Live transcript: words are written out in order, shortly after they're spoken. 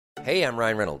Hey, I'm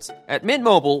Ryan Reynolds. At Mint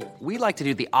Mobile, we like to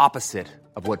do the opposite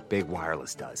of what Big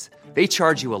Wireless does. They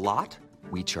charge you a lot,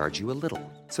 we charge you a little.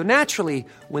 So naturally,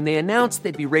 when they announced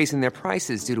they'd be raising their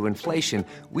prices due to inflation,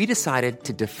 we decided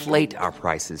to deflate our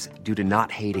prices due to not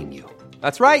hating you.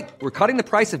 That's right. We're cutting the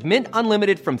price of Mint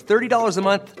Unlimited from $30 a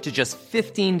month to just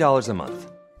 $15 a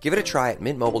month. Give it a try at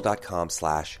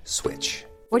mintmobile.com/switch.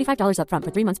 $45 up front for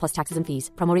 3 months plus taxes and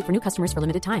fees. Promo rate for new customers for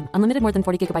limited time. Unlimited more than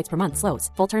 40 gigabytes per month. Slows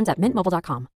full terms at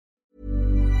mintmobile.com.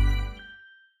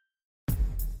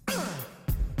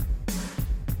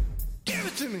 Give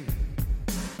it to me.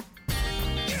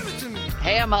 Give it to me.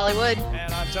 Hey, I'm Molly Wood.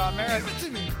 And I'm Tom Merritt. Give it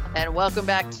to me. And welcome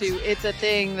back to It's a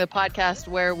Thing, the podcast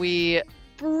where we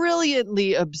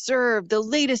brilliantly observe the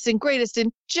latest and greatest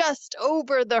and just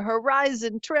over the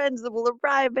horizon trends that will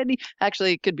arrive.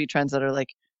 Actually, it could be trends that are like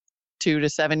 2 to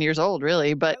 7 years old,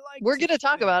 really, but we're going to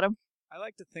talk about them. I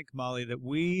like to think, Molly, that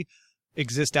we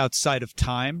exist outside of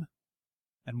time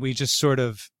and we just sort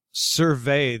of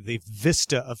survey the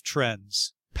vista of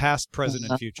trends, past, present,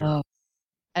 and future.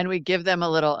 And we give them a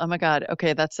little, oh my God,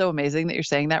 okay, that's so amazing that you're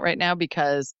saying that right now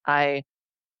because I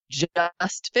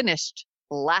just finished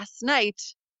last night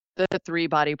the Three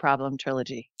Body Problem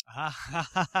trilogy.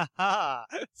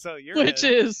 So your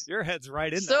head's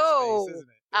right in that so space, isn't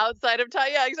it? Outside of time.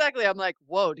 Yeah, exactly. I'm like,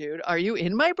 whoa, dude, are you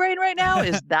in my brain right now?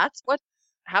 Is that what's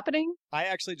happening? I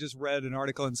actually just read an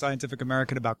article in Scientific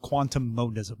American about quantum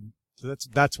monism. So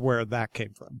that's where that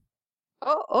came from.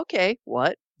 Oh, okay.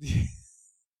 What?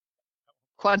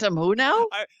 Quantum who now?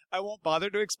 I won't bother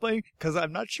to explain because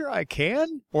I'm not sure I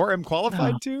can or am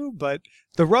qualified to, but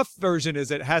the rough version is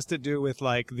it has to do with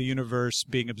like the universe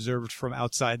being observed from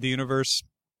outside the universe.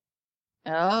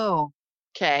 Oh,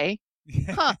 okay.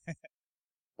 Huh.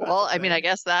 Well, I mean, I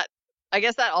guess that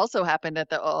also happened at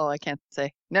the, I can't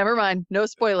say. Never mind. No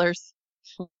spoilers.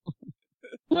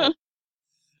 Yeah,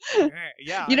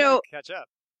 you know, catch up.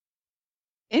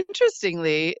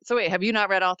 Interestingly, so wait, have you not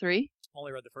read all three?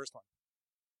 Only read the first one.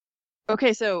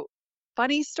 Okay, so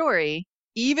funny story,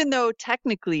 even though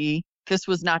technically this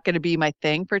was not going to be my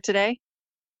thing for today,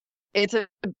 it's a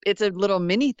little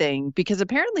mini thing because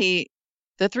apparently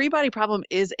the Three Body Problem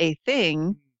is a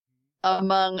thing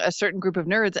among a certain group of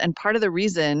nerds. And part of the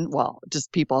reason, well,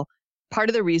 just people, part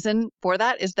of the reason for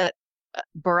that is that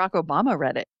Barack Obama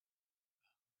read it.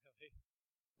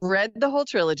 Read the whole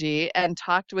trilogy and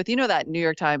talked with, that New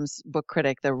York Times book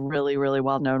critic, the really, really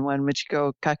well-known one,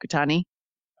 Michiko Kakutani.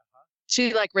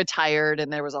 She retired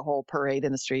and there was a whole parade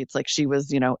in the streets. Like she was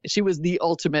the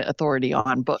ultimate authority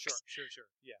on books. Sure.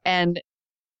 Yeah. And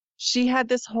she had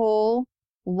this whole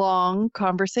long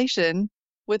conversation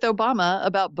with Obama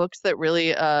about books that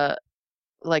really were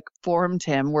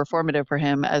formative for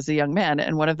him as a young man.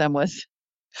 And one of them was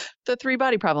The Three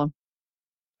Body Problem.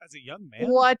 As a young man?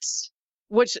 What?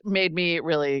 Which made me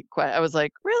really I was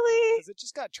like, really? Because it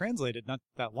just got translated not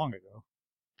that long ago.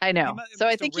 I know. So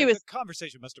I think the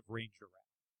conversation must have ranged around.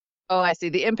 Oh, I see.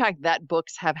 The impact that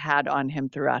books have had on him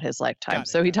throughout his lifetime.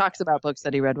 So he talks about books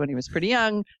that he read when he was pretty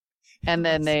young. And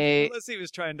then unless he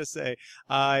was trying to say,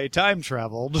 I time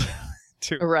traveled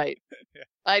to. Right. Yeah.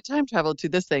 I time traveled to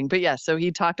this thing. But yeah, so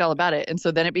he talked all about it. And so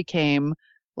then it became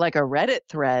like a Reddit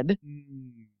thread.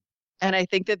 And I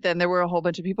think that then there were a whole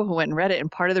bunch of people who went and read it.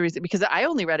 And part of the reason, because I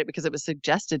only read it because it was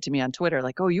suggested to me on Twitter,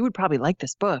 like, oh, you would probably like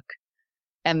this book.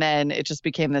 And then it just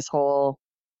became this whole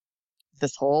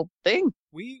thing.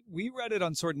 We read it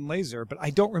on Sword and Laser, but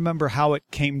I don't remember how it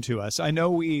came to us. I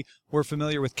know we were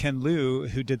familiar with Ken Liu,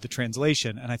 who did the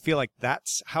translation, and I feel like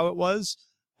that's how it was.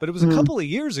 But it was a couple of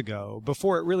years ago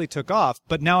before it really took off.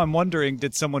 But now I'm wondering,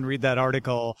 did someone read that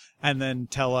article and then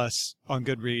tell us on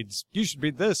Goodreads, you should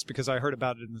read this because I heard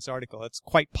about it in this article? It's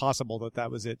quite possible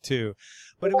that was it too.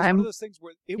 But it was one of those things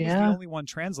where it was the only one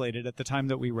translated at the time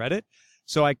that we read it.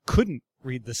 So I couldn't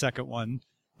read the second one.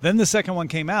 Then the second one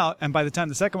came out, and by the time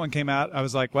the second one came out, I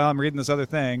was like, well, I'm reading this other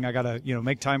thing. I got to,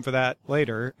 make time for that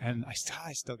later, and I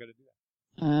still got to do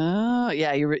that. Oh,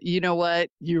 yeah, you know what?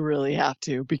 You really have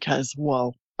to because,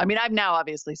 whoa. I mean, I've now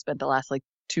obviously spent the last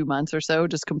 2 months or so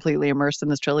just completely immersed in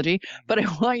this trilogy, but I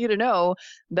want you to know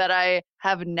that I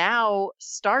have now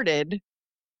started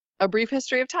A Brief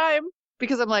History of Time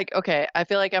because I'm like, okay, I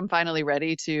feel like I'm finally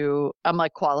ready I'm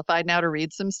qualified now to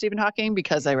read some Stephen Hawking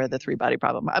because I read The Three Body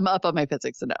Problem. I'm up on my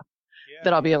physics enough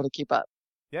that I'll be able to keep up.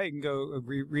 Yeah, you can go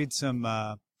read some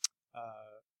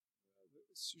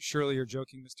Surely You're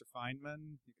Joking, Mr.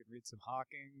 Feynman. You can read some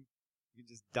Hawking. You can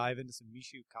just dive into some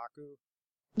Michio Kaku.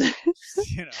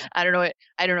 I don't know what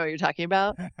you're talking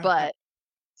about, but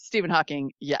Stephen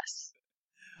Hawking, yes.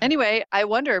 Anyway, I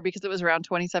wonder because it was around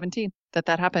 2017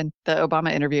 that happened, the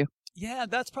Obama interview. Yeah,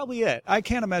 that's probably it. I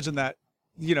can't imagine that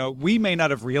we may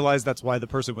not have realized that's why the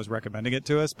person was recommending it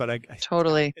to us, but I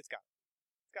Totally. it's got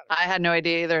it. I had no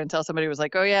idea either until somebody was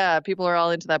like, oh, yeah, people are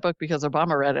all into that book because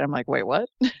Obama read it. I'm like, wait, what?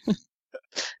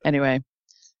 Anyway,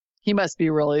 he must be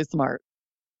really smart.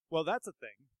 Well, that's a thing.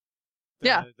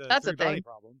 Yeah, The that's a three-body thing.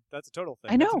 problem. That's a total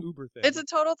thing. I know. That's an Uber thing. It's a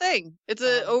total thing. It's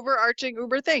an overarching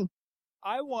Uber thing.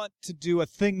 I want to do a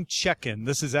thing check-in.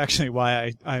 This is actually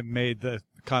why I made the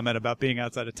comment about being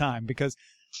outside of time, because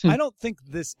I don't think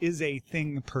this is a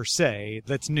thing per se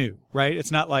that's new, right?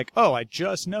 It's not like, oh, I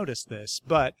just noticed this.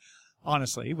 But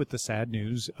honestly, with the sad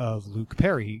news of Luke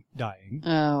Perry dying,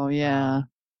 Oh, yeah.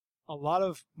 a lot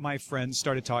of my friends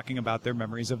started talking about their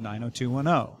memories of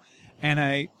 90210. And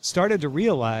I started to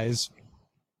realize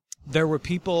there were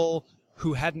people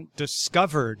who hadn't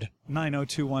discovered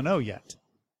 90210 yet.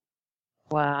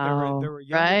 Wow. There were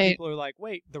younger right. people who were like,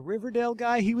 wait, the Riverdale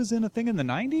guy, he was in a thing in the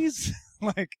 90s?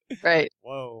 Like, Right.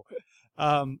 whoa.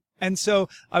 And so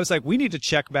I was like, we need to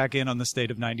check back in on the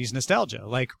state of 90s nostalgia.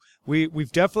 Like,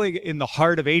 we've definitely in the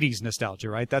heart of 80s nostalgia,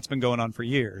 right? That's been going on for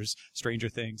years, Stranger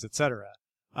Things, etc.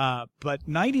 But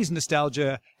 90s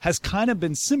nostalgia has kind of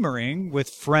been simmering with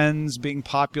Friends being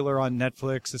popular on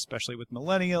Netflix, especially with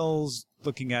millennials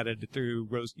looking at it through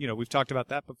rose. We've talked about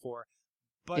that before.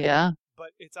 But, Yeah.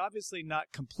 But it's obviously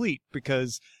not complete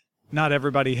because not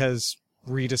everybody has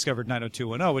rediscovered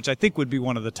 90210, which I think would be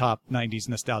one of the top 90s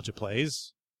nostalgia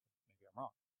plays. Maybe I'm wrong.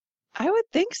 I would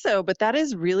think so, but that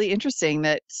is really interesting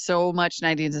that so much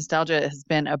 90s nostalgia has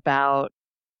been about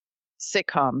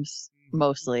sitcoms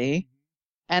mostly,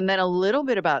 and then a little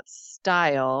bit about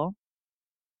style.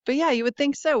 But yeah, you would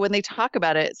think so when they talk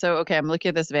about it. So, okay, I'm looking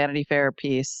at this Vanity Fair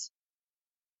piece,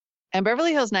 and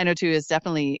Beverly Hills 90210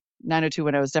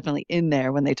 is definitely in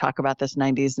there when they talk about this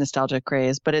 90s nostalgia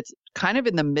craze, but it's kind of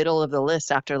in the middle of the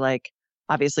list after, like,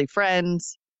 obviously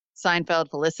Friends, Seinfeld,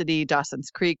 Felicity,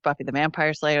 Dawson's Creek, Buffy the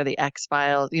Vampire Slayer, The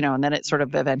X-Files, and then it sort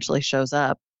of eventually shows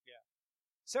up. Yeah.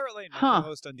 Sarah Lane, my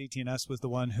co-host on DTNS, was the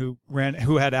one who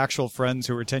had actual friends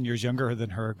who were 10 years younger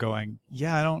than her going,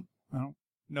 yeah, I don't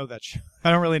know that show.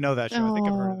 I don't really know that show. I think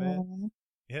I've heard of it.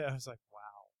 Yeah, I was like, wow.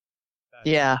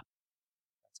 Yeah.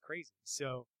 That's crazy.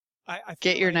 So I feel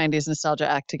Get your like 90s nostalgia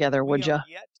act together, would we you? are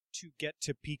yet to get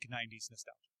to peak 90s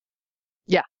nostalgia.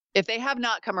 Yeah. If they have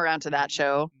not come around to that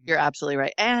show, you're absolutely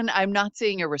right. And I'm not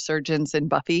seeing a resurgence in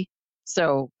Buffy.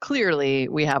 So clearly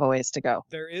we have a ways to go.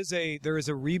 There is a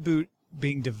reboot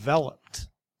being developed.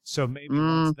 So maybe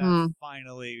once that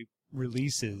finally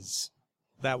releases,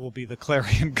 that will be the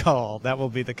clarion call. That will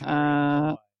be the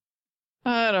clarion call.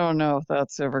 I don't know if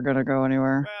that's ever going to go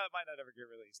anywhere. Well, it might not ever get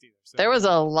released either. So. There was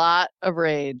a lot of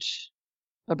rage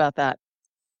about that.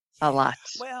 A lot.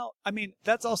 Well, I mean,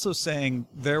 that's also saying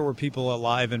there were people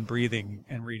alive and breathing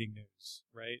and reading news,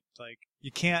 right? Like, you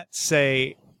can't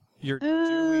say you're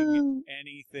doing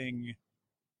anything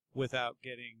without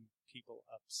getting people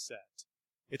upset.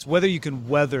 It's whether you can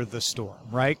weather the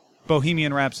storm, right?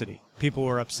 Bohemian Rhapsody, people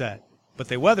were upset, but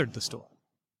they weathered the storm.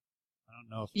 I don't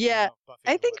know if Buffy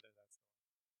I think weathered that storm.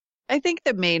 I think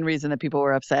the main reason that people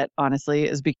were upset, honestly,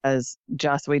 is because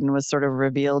Joss Whedon was sort of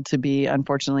revealed to be,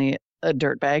 unfortunately, a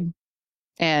dirtbag.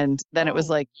 And then it was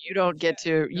like, you don't get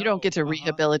to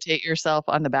rehabilitate yourself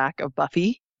on the back of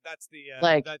Buffy. That's the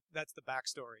that's the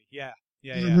backstory. Yeah.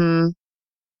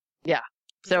 Yeah.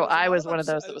 So I was one of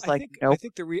those that was like, nope.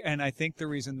 I think the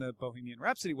reason the Bohemian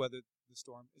Rhapsody weathered the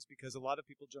storm is because a lot of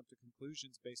people jumped to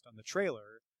conclusions based on the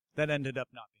trailer that ended up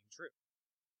not being true.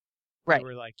 Right. They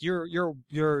were like,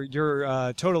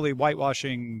 you're totally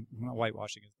whitewashing. Not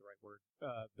whitewashing is the right word,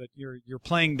 but you're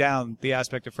playing down the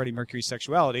aspect of Freddie Mercury's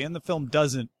sexuality, and the film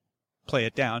doesn't play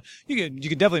it down. You can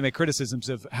definitely make criticisms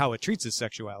of how it treats his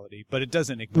sexuality, but it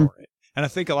doesn't ignore it. And I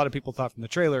think a lot of people thought from the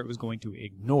trailer it was going to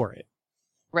ignore it.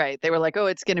 Right. They were like, oh,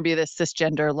 it's going to be this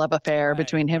cisgender love affair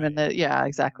between him and the, yeah,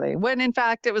 exactly. When in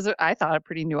fact it was, I thought, a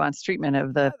pretty nuanced treatment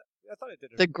of the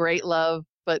great love,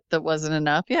 but that wasn't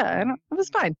enough. Yeah, it was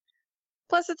fine.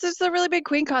 Plus, it's just a really big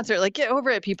Queen concert. Like, get over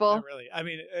it, people. Not really. I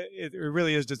mean, it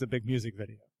really is just a big music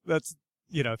video. That's,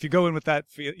 if you go in with that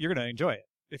feel, you're going to enjoy it.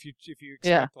 If you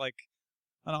expect like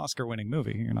an Oscar-winning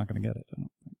movie, you're not going to get it.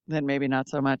 Then maybe not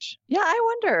so much. Yeah, I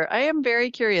wonder. I am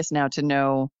very curious now to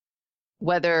know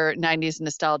whether 90s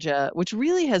nostalgia, which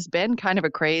really has been kind of a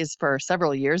craze for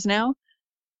several years now,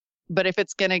 but if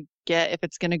it's going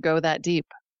to go that deep.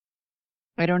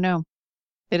 I don't know.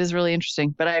 It is really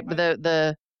interesting. But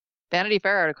the Vanity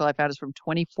Fair article I found is from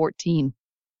 2014.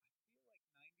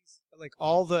 Like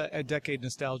all the a decade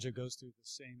nostalgia goes through the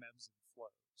same ebbs and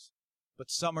flows,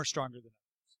 but some are stronger than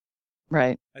others.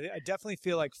 Right. I definitely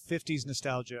feel like 50s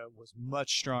nostalgia was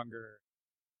much stronger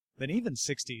than even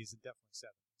 60s and definitely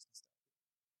 70s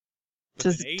nostalgia. But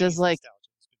Does then 80s does like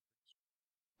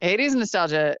nostalgia 80s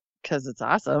nostalgia, because it's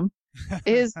awesome,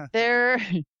 is there?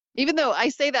 Even though I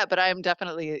say that, but I'm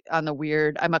definitely on the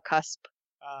weird. I'm a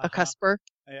cusper.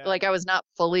 Yeah. Like I was not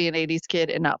fully an 80s kid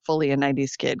and not fully a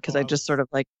 90s kid because Oh, I I just was- sort of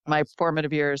like I my was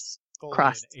formative years fully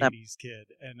crossed an them. 80s kid,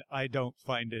 and I don't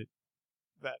find it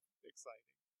that exciting.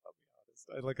 I'll be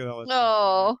honest. I look at all that stuff.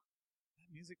 No. and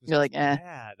that music was You're just like, eh.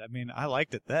 bad. I mean, I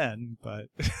liked it then, but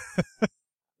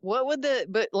What would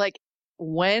but like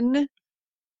when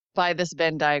by this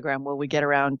Venn diagram will we get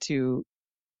around to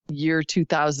year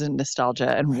 2000 nostalgia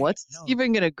and Right, what's no.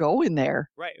 even going to go in there?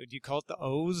 right? Do you call it the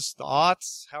O's, the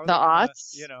aughts? How are The they gonna, aughts?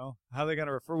 You know, how are they going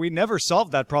to refer? We never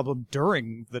solved that problem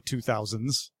during the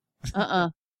 2000s.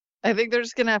 I think they're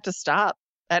just going to have to stop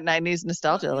at 90s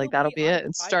nostalgia. Well, you like know, that'll be it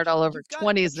and start all over you've got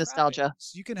 20s the nostalgia.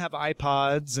 trappings. You can have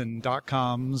iPods and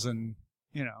 .coms and,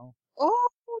 you know, Oh,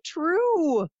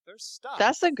 true. there's stuff.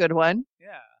 That's a good one.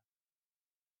 Yeah.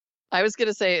 I was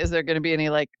gonna say, is there gonna be any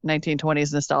like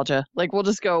 1920s nostalgia? Like we'll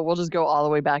just go all the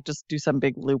way back, just do some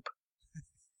big loop.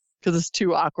 Because it's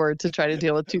too awkward to try to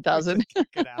deal with 2000. Kick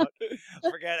it out.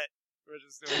 Forget it. We're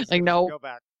just Like, gonna no. go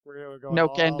back. We're going to go No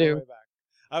all can the do. way back.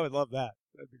 I would love that.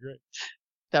 That'd be great.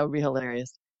 That would be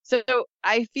hilarious. So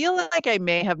I feel like I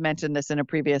may have mentioned this in a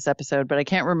previous episode, but I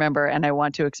can't remember, and I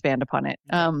want to expand upon it.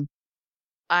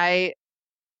 Okay.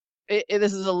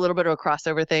 This is a little bit of a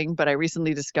crossover thing, but I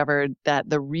recently discovered that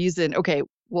the reason. Okay,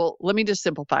 well, let me just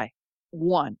simplify.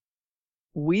 One,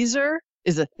 Weezer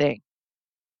is a thing.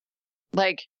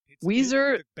 Like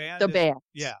Weezer, the is- band.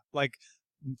 Yeah, like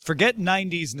forget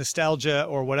 90s nostalgia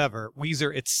or whatever.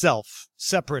 Weezer itself,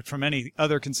 separate from any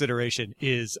other consideration,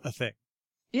 is a thing.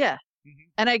 Yeah. Mhm.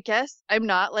 And I guess I'm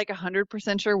not like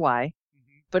 100% sure why,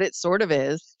 Mhm. but it sort of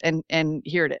is. And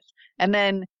here it is. And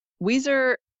then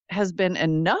Weezer has been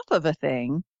enough of a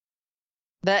thing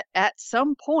that at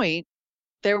some point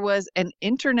there was an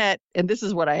internet, and this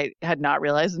is what I had not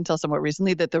realized until somewhat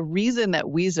recently, that the reason that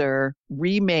Weezer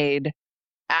remade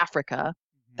Africa,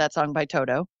 Mhm. that song by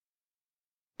Toto,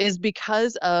 is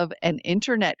because of an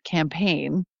internet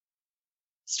campaign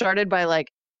started by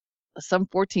like some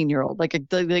 14-year-old, like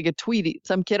a tweet,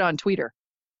 some kid on Twitter,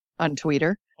 On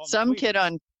some the kid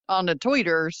tweeters. on the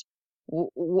tweeters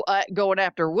going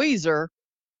after Weezer.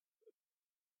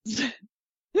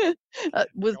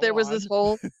 There was this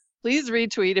whole please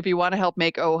retweet if you want to help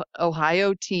make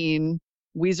Ohio teen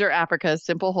Weezer Africa's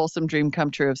simple wholesome dream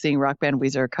come true of seeing rock band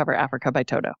Weezer cover Africa by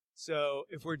Toto. So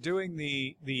if we're doing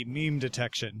the meme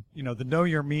detection, you know, the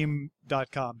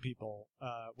knowyourmeme.com people,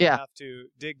 we Yeah. have to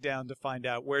dig down to find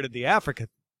out where did the Africa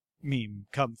meme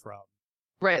come from.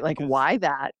 Right, like Because- why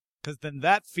that? Because then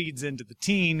that feeds into the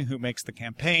teen who makes the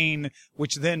campaign,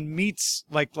 which then meets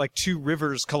like two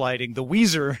rivers colliding, the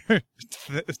Weezer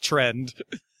trend,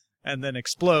 and then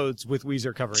explodes with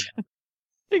Weezer covering it.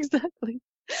 Exactly.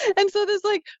 And so there's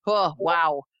like, oh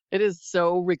wow, it is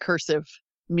so recursive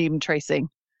meme tracing.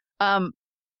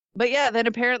 But yeah, then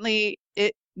apparently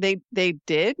they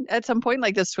did at some point,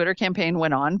 like this Twitter campaign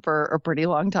went on for a pretty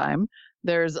long time.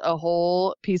 There's a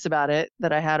whole piece about it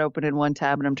that I had open in one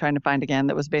tab and I'm trying to find again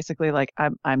that was basically like,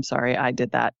 I'm sorry, I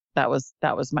did that. That was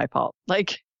my fault.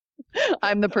 Like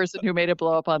I'm the person who made it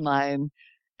blow up online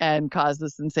and caused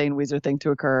this insane Weezer thing to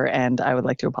occur, and I would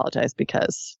like to apologize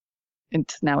because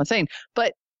it's now insane.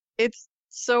 But it's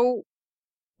so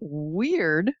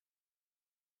weird.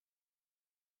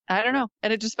 I don't know.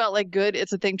 And it just felt like good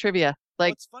It's a Thing trivia.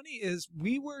 Like, What's funny is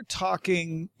we were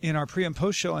talking in our pre and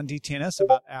post show on DTNS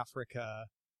about Africa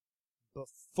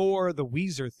before the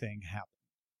Weezer thing happened.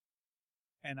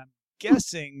 And I'm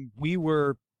guessing we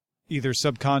were either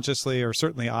subconsciously or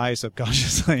certainly I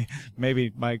subconsciously,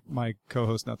 maybe my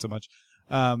co-host not so much,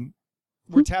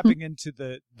 we're tapping into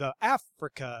the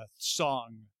Africa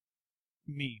song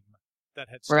meme that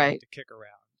had started Right. to kick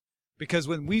around. Because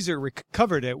when Weezer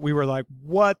covered it, we were like,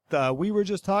 what the? We were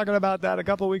just talking about that a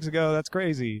couple of weeks ago. That's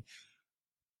crazy.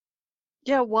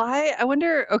 yeah, why? I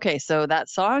wonder. Okay, so that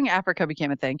song Africa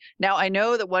became a thing. Now, I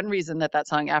know that one reason that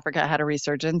song Africa had a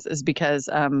resurgence is because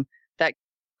that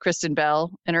Kristen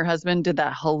Bell and her husband did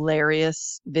that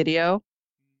hilarious video.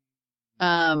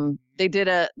 They did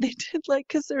like,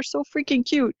 because they're so freaking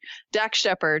cute. Dax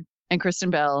Shepard and Kristen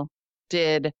Bell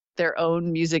did their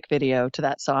own music video to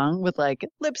that song with like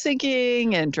lip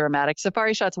syncing and dramatic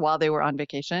safari shots while they were on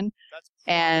vacation. That's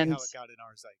probably And how it got in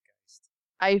our zeitgeist.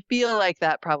 I feel like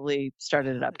that probably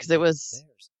started it up because it was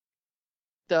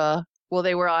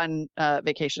they were on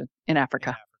vacation in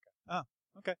Africa. Oh,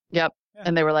 okay. Yep. Yeah.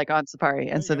 And they were like on safari.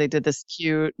 There And you so go. they did this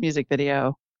cute music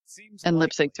video Seems and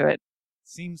lip sync to it.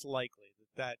 Seems likely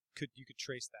that you could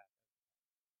trace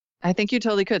that. I think you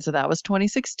totally could. So that was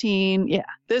 2016. Yeah,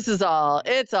 it's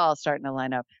all starting to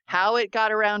line up. How it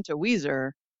got around to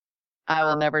Weezer, I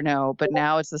will never know. But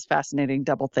now it's this fascinating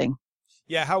double thing.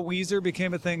 Yeah, how Weezer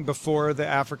became a thing before the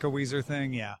Africa Weezer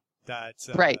thing. Yeah, that's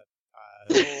right.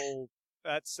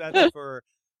 That's for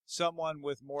someone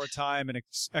with more time and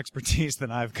expertise than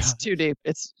I've got. It's too deep.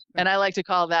 And I like to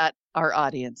call that our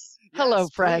audience. Yes, hello,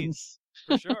 please. friends.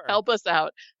 For sure. Help us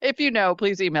out. If you know,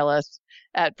 please email us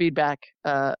at feedback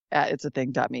at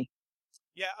it'sathing.me.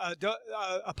 Yeah,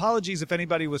 apologies if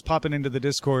anybody was popping into the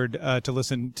Discord to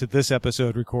listen to this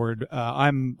episode record.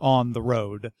 I'm on the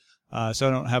road, so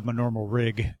I don't have my normal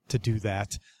rig to do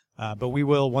that. But we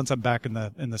will, once I'm back in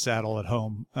the saddle at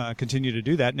home, continue to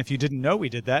do that. And if you didn't know we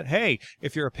did that, hey,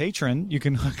 if you're a patron, you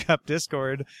can hook up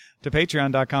Discord to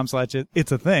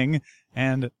patreon.com/it'sathing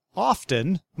and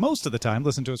often, most of the time,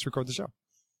 listen to us record the show.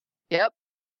 Yep.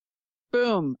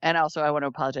 Boom. And also, I want to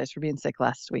apologize for being sick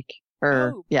last week.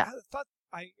 I'm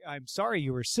sorry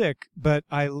you were sick, but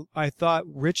I thought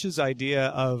Rich's idea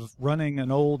of running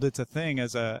an old It's a Thing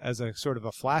as a sort of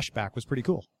a flashback was pretty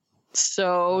cool.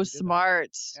 So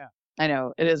smart. Yeah. I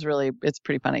know. It's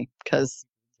pretty funny because,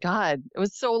 God, it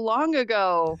was so long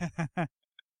ago.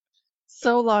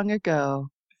 So long ago.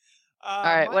 All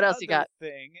right. What else you got?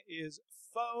 Thing is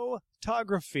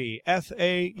photography.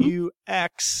 FAUXTOGRAPHY.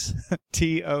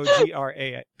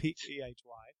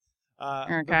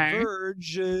 Okay. The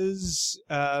Verge's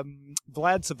Vlad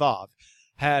Savov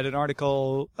had an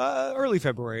article early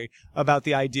February about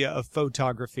the idea of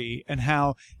photography and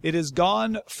how it has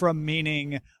gone from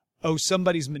meaning, oh,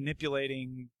 somebody's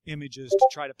manipulating images to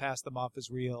try to pass them off as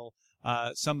real.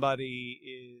 Somebody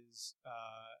is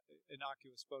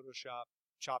innocuous Photoshop,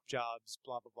 chop jobs,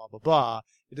 blah, blah, blah, blah, blah.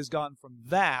 It has gone from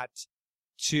that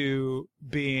to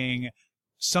being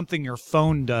something your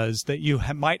phone does that you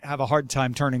might have a hard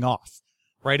time turning off.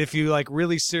 Right? If you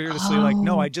really seriously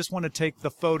no, I just want to take the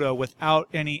photo without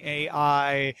any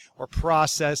AI or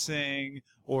processing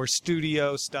or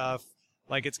studio stuff.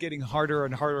 It's getting harder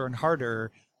and harder and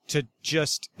harder to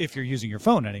just, if you're using your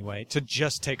phone anyway, to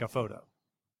just take a photo.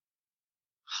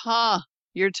 Huh.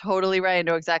 You're totally right. I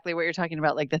know exactly what you're talking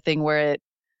about. The thing where it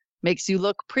makes you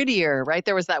look prettier, right?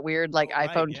 There was that weird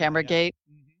iPhone camera gate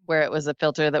where it was a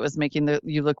filter that was making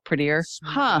you look prettier.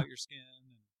 Smooth out your skin.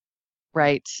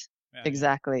 Right. Yeah,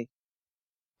 exactly.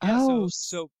 Yeah,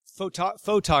 so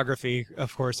photography,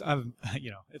 of course,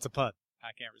 it's a pun.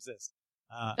 I can't resist.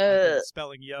 I've been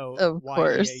spelling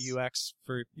Y-E-A-U-X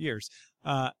for years.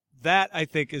 That, I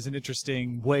think, is an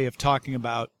interesting way of talking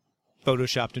about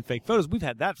photoshopped and fake photos. We've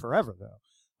had that forever, though.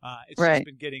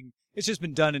 It's just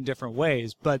been done in different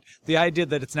ways. But the idea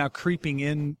that it's now creeping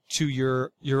into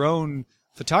your own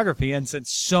photography, and since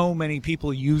so many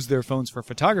people use their phones for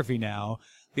photography now,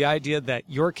 the idea that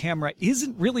your camera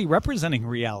isn't really representing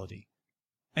reality.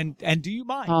 And do you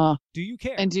mind? Do you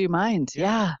care? And do you mind?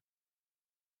 Yeah.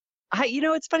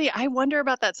 It's funny. I wonder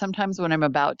about that sometimes when I'm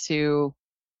about to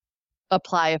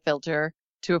apply a filter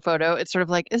to a photo. It's sort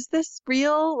of is this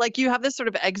real? You have this sort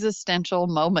of existential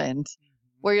moment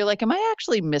where you're am I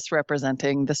actually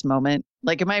misrepresenting this moment?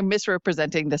 Am I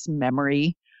misrepresenting this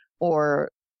memory?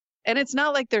 And it's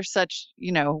not there's such,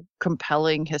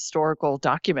 compelling historical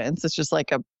documents. It's just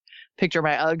a picture of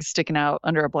my Uggs sticking out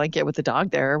under a blanket with the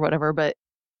dog there or whatever. But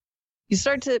you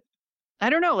start to, I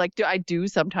don't know, I do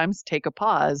sometimes take a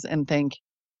pause and think,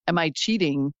 am I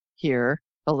cheating here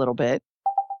a little bit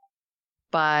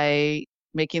by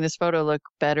making this photo look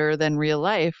better than real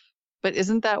life? But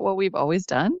isn't that what we've always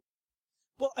done?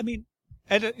 Well, I mean,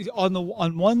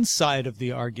 on one side of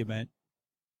the argument,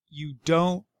 you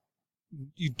don't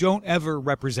ever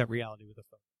represent reality with a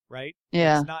photo, right?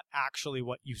 Yeah. It's not actually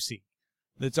what you see.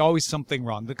 There's always something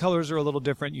wrong. The colors are a little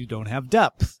different. You don't have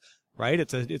depth, right?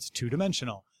 It's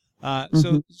two-dimensional.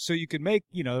 So you could make,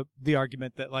 the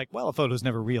argument that a photo's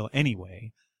never real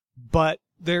anyway. But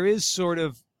there is sort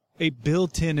of a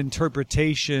built-in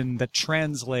interpretation that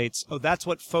translates, oh, that's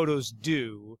what photos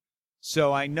do.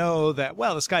 So I know that,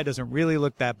 the sky doesn't really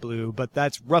look that blue, but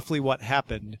that's roughly what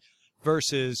happened,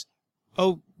 versus,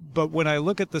 oh, but when I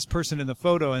look at this person in the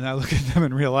photo and I look at them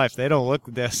in real life, they don't look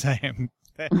the same.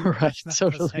 Right,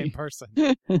 totally. The same person.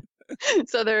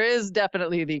 So there is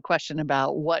definitely the question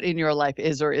about what in your life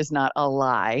is or is not a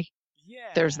lie. Yeah.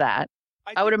 There's that.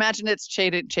 I would imagine it's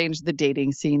changed the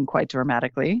dating scene quite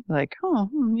dramatically. You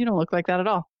don't look like that at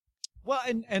all. Well,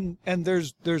 and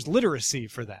there's literacy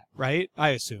for that, right? I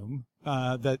assume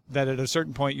that at a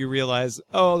certain point you realize,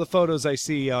 oh, the photos I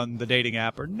see on the dating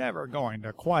app are never going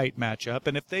to quite match up,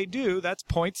 and if they do, that's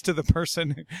points to the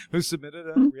person who submitted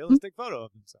a realistic photo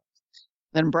of themselves.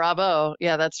 Then bravo.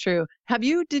 Yeah, that's true.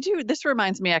 This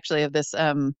reminds me actually of this.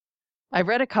 I've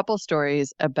read a couple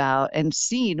stories about and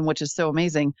seen, which is so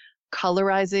amazing,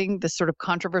 colorizing, this sort of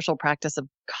controversial practice of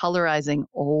colorizing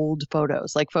old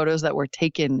photos, like photos that were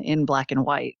taken in black and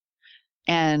white,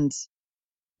 and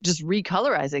just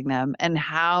recolorizing them, and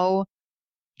how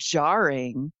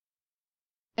jarring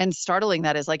and startling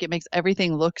that is. Like, it makes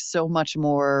everything look so much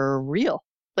more real.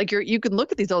 Like, you can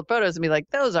look at these old photos and be like,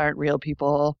 those aren't real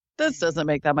people. This doesn't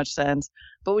make that much sense.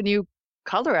 But when you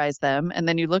colorize them and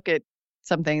then you look at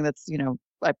something that's,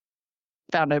 I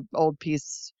found an old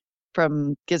piece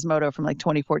from Gizmodo from like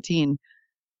 2014,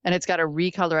 and it's got a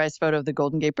recolorized photo of the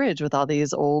Golden Gate Bridge with all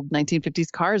these old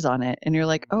 1950s cars on it. And you're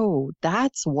like, oh,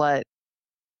 that's what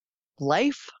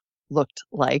life looked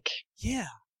like. Yeah.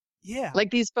 Yeah.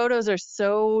 Like, these photos are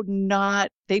so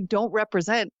they don't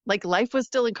represent, like, life was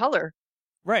still in color.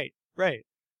 Right. Right.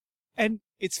 And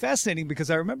it's fascinating because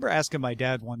I remember asking my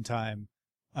dad one time,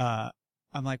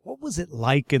 I'm like, what was it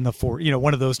like in the 40s?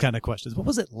 One of those kind of questions. What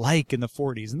was it like in the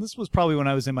 40s? And this was probably when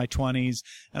I was in my 20s,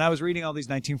 and I was reading all these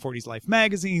 1940s Life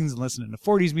magazines and listening to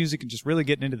 40s music and just really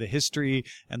getting into the history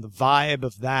and the vibe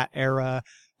of that era.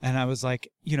 And I was like,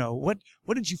 what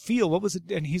did you feel? What was it?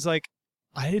 And he's like,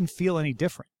 I didn't feel any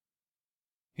different.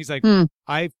 He's like,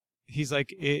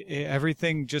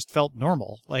 everything just felt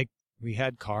normal. Like, we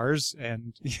had cars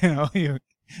and,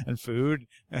 and food.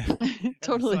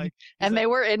 Totally. And they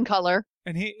were in color.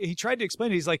 And he tried to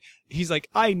explain it. He's like,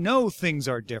 I know things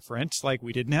are different. Like,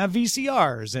 we didn't have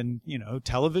VCRs and,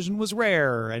 television was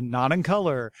rare and not in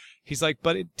color. He's like,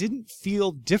 but it didn't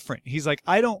feel different. He's like,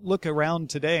 I don't look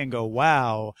around today and go,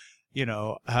 wow,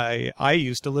 I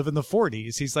used to live in the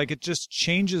 40s. He's like, it just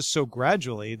changes so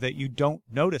gradually that you don't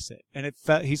notice it. And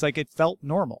he's like, it felt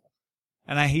normal.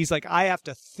 And he's like, I have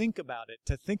to think about it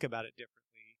differently.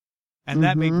 And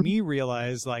that made me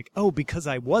realize, like, oh, because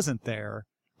I wasn't there,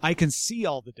 I can see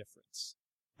all the difference.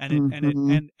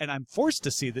 And I'm forced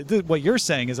to see what you're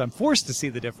saying is I'm forced to see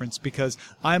the difference because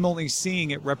I'm only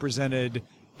seeing it represented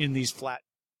in these flat,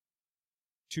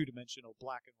 two-dimensional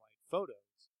black and white photos.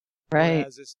 Right.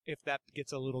 Whereas if that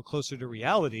gets a little closer to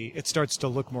reality, it starts to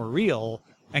look more real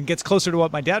and gets closer to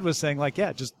what my dad was saying. Like,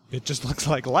 yeah, it just looks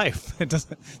like life. It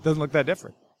doesn't look that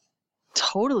different.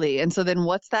 Totally. And so then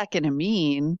what's that going to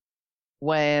mean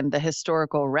when the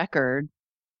historical record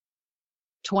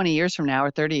 20 years from now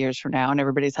or 30 years from now, and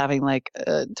everybody's having like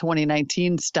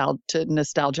 2019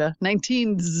 nostalgia,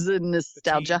 19's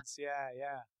nostalgia. The teens,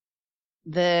 yeah.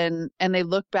 Then, and they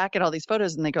look back at all these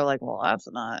photos and they go like, well, that's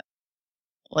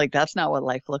not what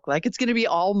life looked like. It's going to be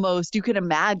almost, you can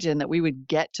imagine that we would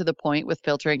get to the point with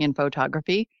filtering in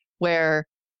photography where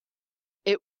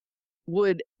it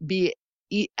would be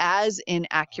as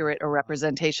inaccurate a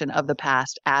representation of the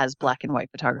past as black and white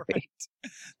photography.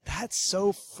 Right. That's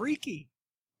so freaky.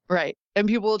 Right. And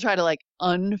people will try to like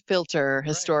unfilter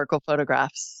historical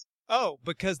photographs. Oh,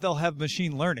 because they'll have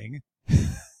machine learning.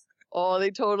 Oh,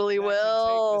 they totally that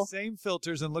will. Can take the same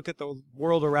filters and look at the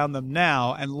world around them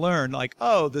now and learn like,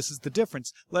 oh, this is the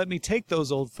difference. Let me take those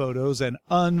old photos and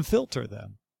unfilter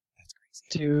them. That's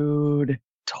crazy. Dude,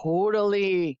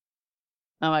 totally.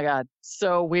 Oh my God.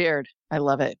 So weird. I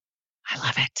love it. I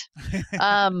love it.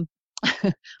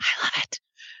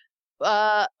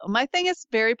 My thing is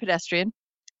very pedestrian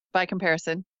by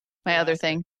comparison. My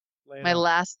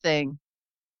last thing,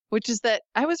 which is that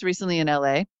I was recently in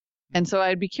LA. And so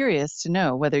I'd be curious to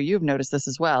know whether you've noticed this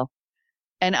as well.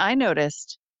 And I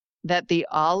noticed that the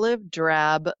olive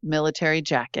drab military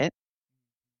jacket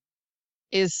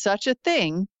is such a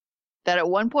thing that at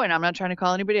one point, I'm not trying to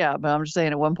call anybody out, but I'm just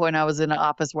saying at one point I was in an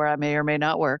office where I may or may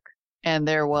not work. And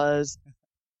there were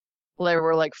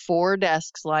like 4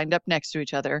 desks lined up next to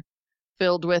each other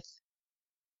filled with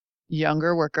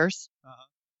younger workers. Uh-huh.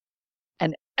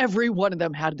 And every one of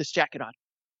them had this jacket on.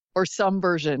 Or some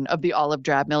version of the olive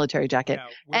drab military jacket. Now,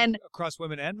 and across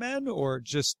women and men or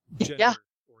just gender?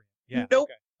 Yeah. Nope.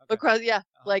 Okay. Across,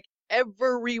 like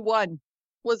everyone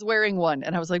was wearing one.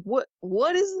 And I was like,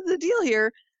 what is the deal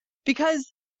here?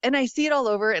 Because, and I see it all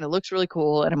over and it looks really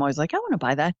cool. And I'm always like, I want to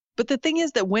buy that. But the thing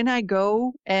is that when I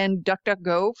go and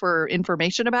DuckDuckGo for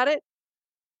information about it,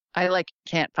 I like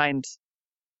can't find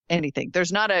anything.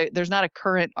 There's not a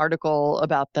current article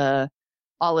about the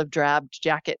olive drab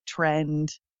jacket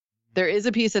trend. There is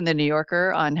a piece in the New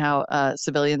Yorker on how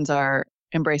civilians are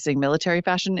embracing military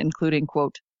fashion, including,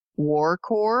 quote, war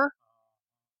core.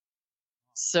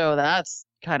 So that's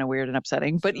kind of weird and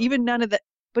upsetting. But even none of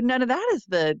that is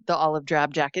the olive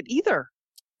drab jacket either.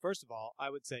 First of all, I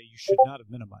would say you should not have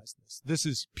minimized this. This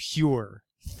is pure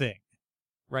thing,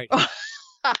 right?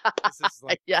 This is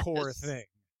like core thing.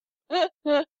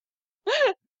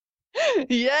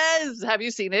 Yes. Have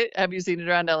you seen it? Have you seen it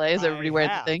around LA? Is everybody wearing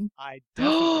the thing? I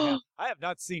definitely have. I have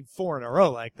not seen 4 in a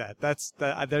row like that.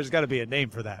 There's got to be a name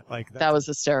for that. Like That was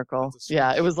hysterical. that's a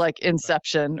Yeah, it was switch. like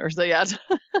Inception or so. Yeah.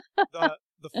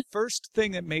 The first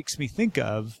thing that makes me think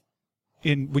of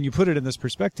when you put it in this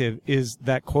perspective is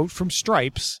that quote from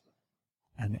Stripes,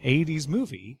 an 80s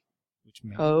movie, which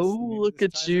maybe Look this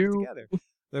at ties it you. together.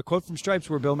 The quote from Stripes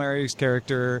where Bill Murray's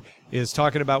character is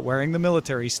talking about wearing the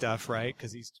military stuff, right?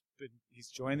 Because he's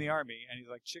joined the army, and he's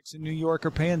like, chicks in New York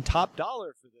are paying top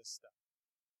dollar for this stuff.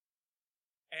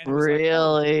 And it was like,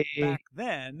 Really? back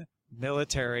then,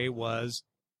 military was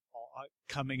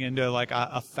coming into like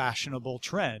a fashionable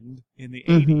trend in the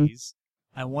Mhm. 80s.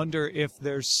 I wonder if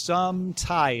there's some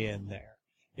tie-in there.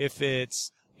 If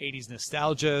it's 80s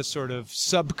nostalgia, sort of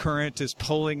subcurrent is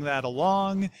pulling that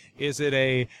along. Is it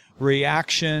a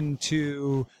reaction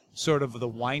to sort of the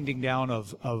winding down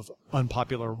of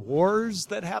unpopular wars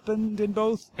that happened in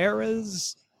both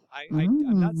eras?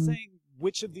 I'm not saying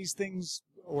which of these things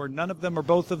or none of them or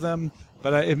both of them,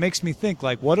 but it makes me think,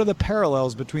 like, what are the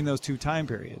parallels between those two time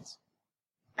periods?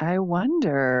 I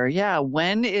wonder. Yeah.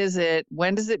 When does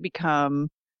it become,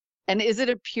 and is it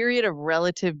a period of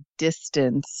relative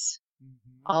distance?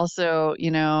 Also,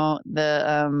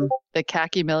 the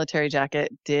khaki military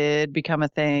jacket did become a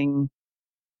thing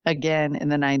again in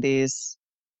the 90s,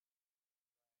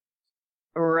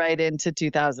 right into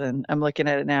 2000. I'm looking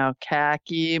at it now.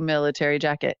 Khaki military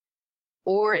jacket.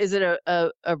 Or is it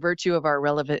a virtue of our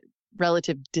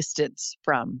relative distance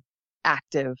from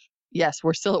active? Yes,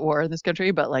 we're still at war in this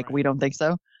country, but like, Right. we don't think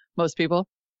so. Most people.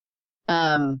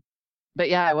 But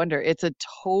yeah, I wonder. It's a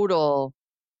total.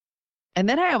 And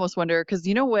then I almost wonder, because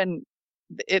when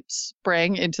it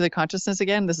sprang into the consciousness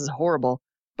again, this is horrible.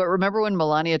 But remember when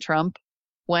Melania Trump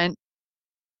went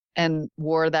and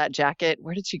wore that jacket?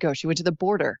 Where did she go? She went to the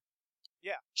border.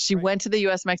 Yeah. She right. went to the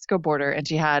U.S.-Mexico border, and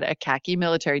she had a khaki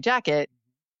military jacket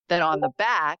that on the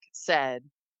back said,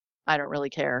 "I don't really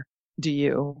care. Do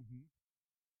you?" Mhm.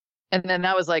 And then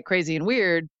that was like crazy and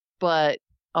weird, but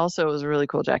also it was a really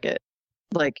cool jacket,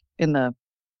 like in the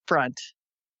front.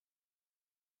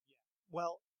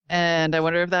 Well, And I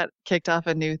wonder if that kicked off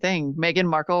a new thing. Meghan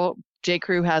Markle, J.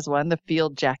 Crew has one, the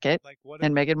field jacket, like what?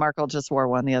 and Meghan Markle just wore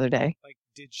one the other day. Like,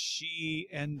 did she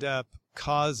end up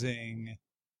causing?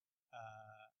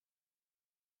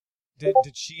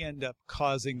 Did she end up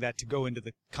causing that to go into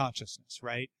the consciousness?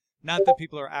 Right. Not that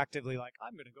people are actively like,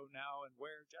 I'm going to go now and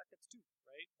wear jackets too,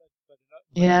 right?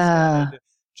 But Yeah. instead,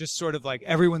 just sort of like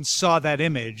everyone saw that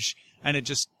image, and it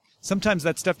just sometimes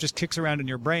that stuff just kicks around in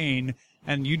your brain,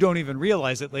 and you don't even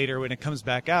realize it later when it comes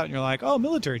back out, and you're like, oh,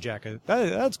 military jacket,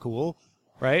 that's cool,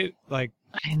 right? Like,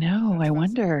 I know. I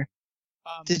wonder.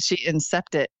 Did she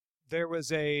incept it? There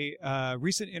was a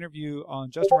recent interview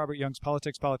on Justin Robert Young's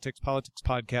Politics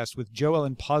podcast with Jo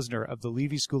Ellen Posner of the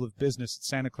Levy School of Business at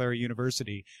Santa Clara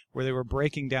University, where they were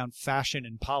breaking down fashion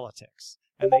in politics.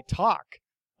 And they talk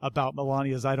about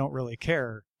Melania's I don't really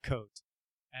care coat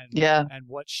and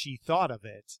what she thought of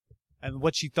it and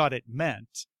what she thought it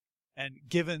meant. And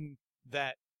given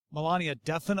that Melania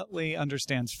definitely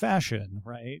understands fashion,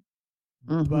 right?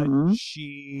 Mhm. But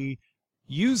she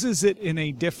uses it in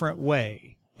a different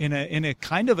way. In a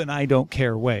kind of an I don't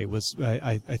care way was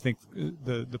I think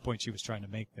the point she was trying to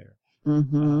make there.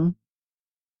 Mm-hmm.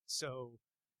 So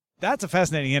that's a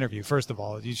fascinating interview. First of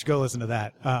all, you should go listen to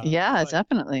that.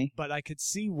 Definitely. But I could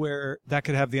see where that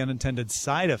could have the unintended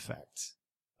side effect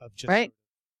of just Right.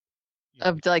 you know,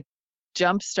 Of like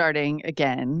jump starting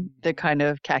again the kind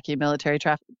of khaki military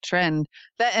trend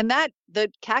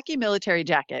the khaki military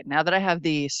jacket. Now that I have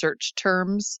the search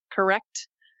terms correct,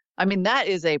 I mean, that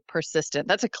is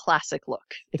that's a classic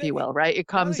look, if you will, right? It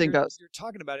comes and goes. You're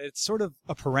talking about it. It's sort of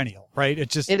a perennial, right?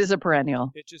 It is a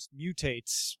perennial, It just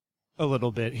mutates a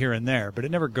little bit here and there, but it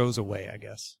never goes away, I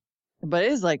guess. but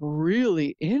it is like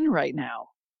really in right now.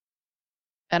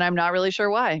 And I'm not really sure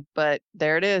why, but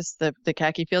there it is, the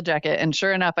khaki field jacket. And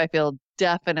sure enough, I feel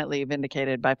definitely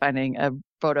vindicated by finding a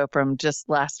photo from just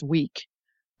last week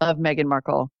of Meghan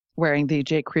Markle wearing the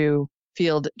J. Crew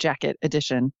field jacket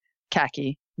edition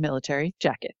khaki military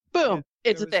jacket. Boom.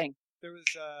 Yeah, It's a thing. There was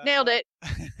Nailed it.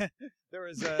 There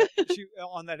was she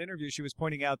on that interview. She was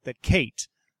pointing out that Kate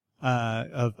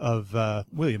of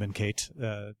William and Kate,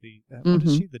 what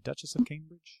is she, the Duchess of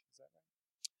Cambridge? Is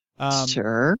that right?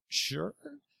 Sure. Sure.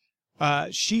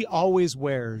 She always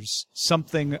wears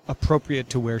something appropriate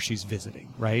to where she's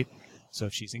visiting, right? So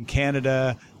if she's in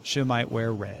Canada, she might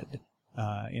wear red,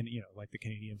 like the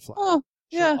Canadian flag. Oh,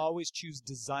 yeah. She'll always choose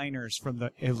designers from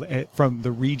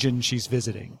the region she's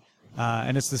visiting,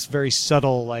 and it's this very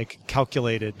subtle, like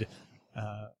calculated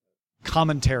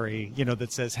commentary,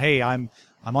 that says, "Hey, I'm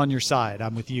on your side.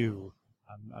 I'm with you.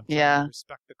 I'm trying to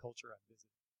respect the culture I'm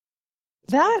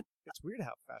visiting." It's weird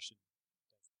how fashion.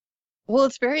 Well,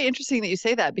 it's very interesting that you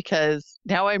say that, because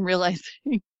now I'm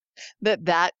realizing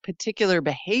that particular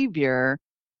behavior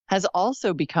has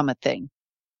also become a thing.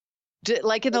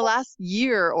 Like in the last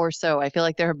year or so, I feel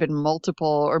like there have been multiple,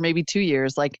 or maybe 2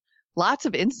 years, like lots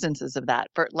of instances of that.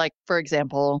 For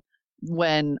example,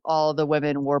 when all the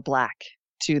women wore black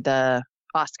to the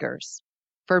Oscars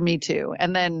for Me Too,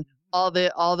 and then all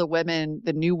the women,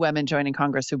 the new women joining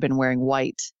Congress who've been wearing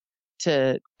white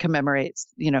to commemorate,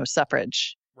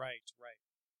 suffrage. Right.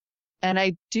 And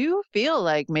I do feel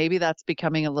like maybe that's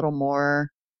becoming a little more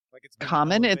like it's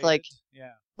common. Elevated. It's like,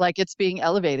 yeah. Like it's being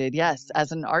elevated, yes,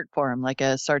 as an art form, like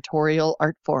a sartorial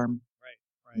art form. Right.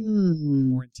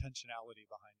 More intentionality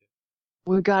behind it.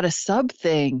 We got a sub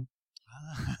thing.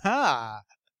 Dang.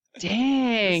 This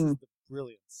is the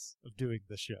brilliance of doing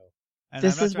the show. And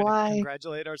this I'm not is trying why to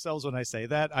congratulate ourselves when I say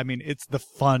that. I mean, it's the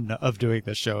fun of doing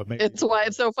this show. It's why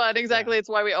it's so fun. Exactly. Yeah. It's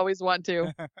why we always want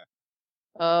to.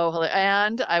 Oh,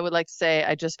 and I would like to say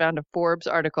I just found a Forbes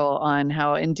article on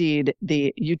how indeed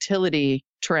the utility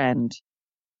trend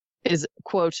is,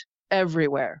 quote,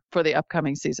 everywhere for the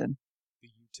upcoming season. The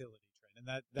utility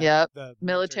trend. And the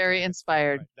military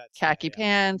inspired khaki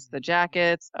pants, the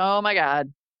jackets. Oh my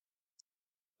God.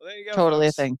 Well, there you go. Totally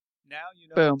folks. a thing. Now you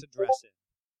know what to dress in.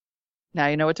 Now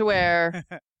you know what to wear.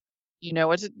 you know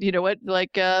what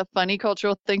like funny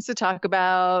cultural things to talk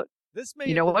about. This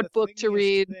may what book to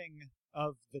read. Thing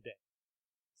of the day.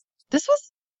 This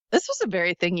was a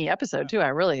very thingy episode too.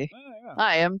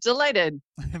 I am delighted.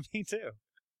 Me too.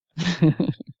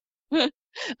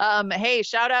 Hey,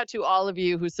 shout out to all of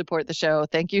you who support the show.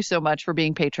 Thank you so much for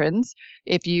being patrons.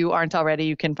 If you aren't already,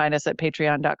 you can find us at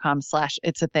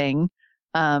patreon.com/it'sathing.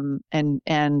 And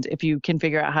if you can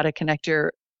figure out how to connect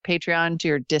your Patreon to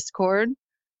your Discord,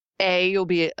 A, you'll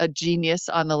be a genius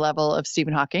on the level of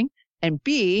Stephen Hawking, and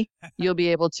B, you'll be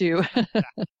able to.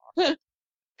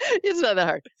 It's not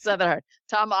that hard.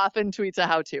 Tom often tweets a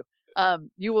how-to.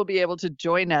 You will be able to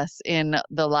join us in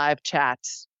the live chat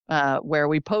where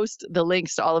we post the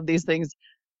links to all of these things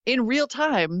in real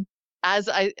time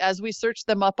as we search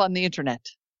them up on the internet.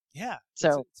 Yeah.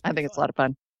 So I think it's a lot of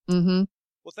fun. Mm-hmm.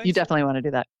 Well, you definitely want to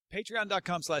do that.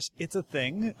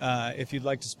 Patreon.com/it'sathing if you'd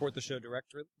like to support the show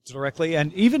directly.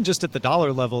 And even just at the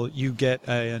 $1 level, you get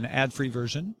an ad-free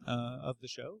version of the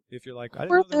show. If you're like, I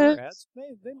didn't know there were ads,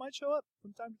 they might show up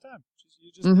from time to time.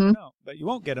 You just never know. But you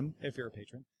won't get them if you're a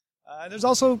patron. There's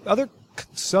also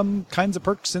some kinds of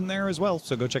perks in there as well.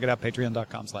 So go check it out,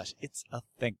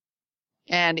 patreon.com/it'sathing.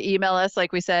 And email us,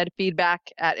 like we said,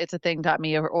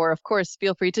 feedback@it'sathing.me, or of course,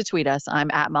 feel free to tweet us.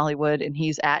 I'm at Molly Wood, and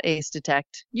he's at Ace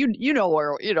Detect. You know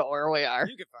where we are.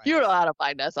 You know how to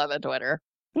find us on the Twitter.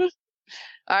 All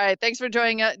right, thanks for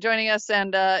joining us,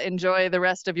 and enjoy the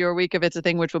rest of your week of It's a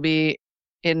Thing, which will be,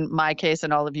 in my case,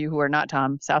 and all of you who are not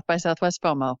Tom, South by Southwest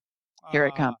FOMO. Here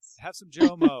it comes. Have some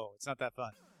JOMO. It's not that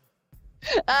fun.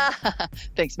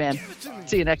 Thanks, man.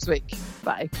 See you next week.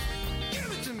 Bye.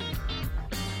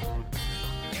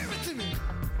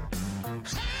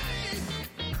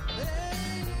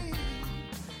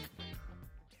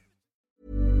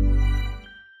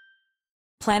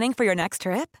 Planning for your next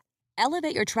trip?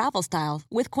 Elevate your travel style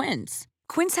with Quince.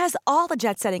 Quince has all the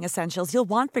jet-setting essentials you'll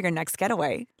want for your next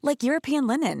getaway, like European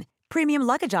linen, premium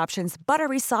luggage options,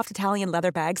 buttery soft Italian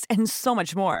leather bags, and so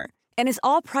much more. And is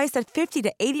all priced at 50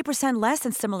 to 80% less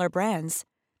than similar brands.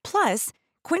 Plus,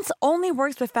 Quince only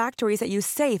works with factories that use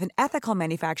safe and ethical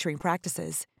manufacturing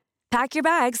practices. Pack your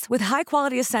bags with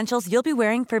high-quality essentials you'll be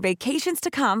wearing for vacations to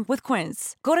come with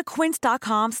Quince. Go to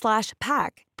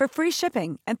quince.com/pack for free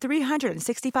shipping and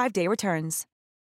 365-day returns.